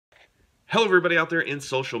Hello everybody out there in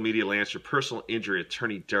social media land. It's your personal injury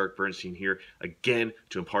attorney, Derek Bernstein, here again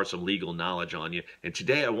to impart some legal knowledge on you. And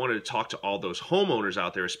today I wanted to talk to all those homeowners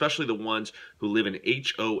out there, especially the ones who live in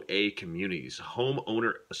HOA communities,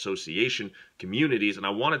 homeowner association communities. And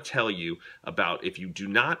I want to tell you about if you do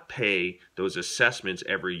not pay those assessments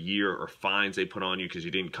every year or fines they put on you because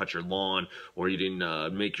you didn't cut your lawn or you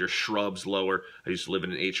didn't make your shrubs lower. I used to live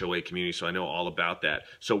in an HOA community, so I know all about that.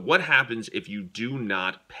 So what happens if you do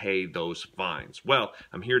not pay those fines? Well,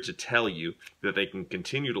 I'm here to tell you that they can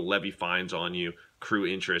continue to levy fines on you, accrue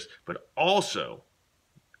interest, but also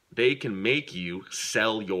they can make you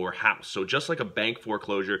sell your house. So just like a bank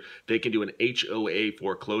foreclosure, they can do an HOA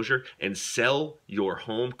foreclosure and sell your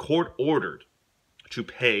home court ordered to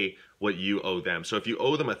pay what you owe them. So if you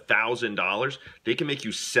owe them $1,000, they can make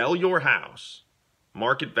you sell your house,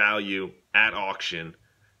 market value at auction,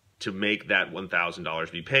 to make that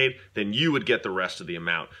 $1,000 be paid. Then you would get the rest of the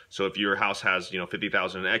amount. So if your house has,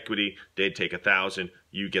 $50,000 in equity, they'd take $1,000,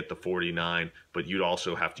 you get the $49,000, but you'd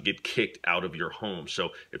also have to get kicked out of your home. So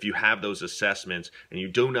if you have those assessments and you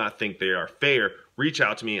do not think they are fair, reach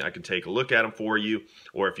out to me. I can take a look at them for you.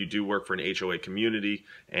 Or if you do work for an HOA community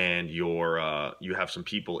and you have some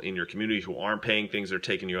people in your community who aren't paying things, they're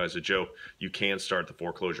taking you as a joke, you can start the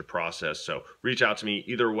foreclosure process. So reach out to me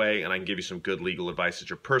either way, and I can give you some good legal advice. It's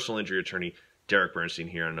your personal injury attorney, Derek Bernstein,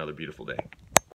 here on another beautiful day.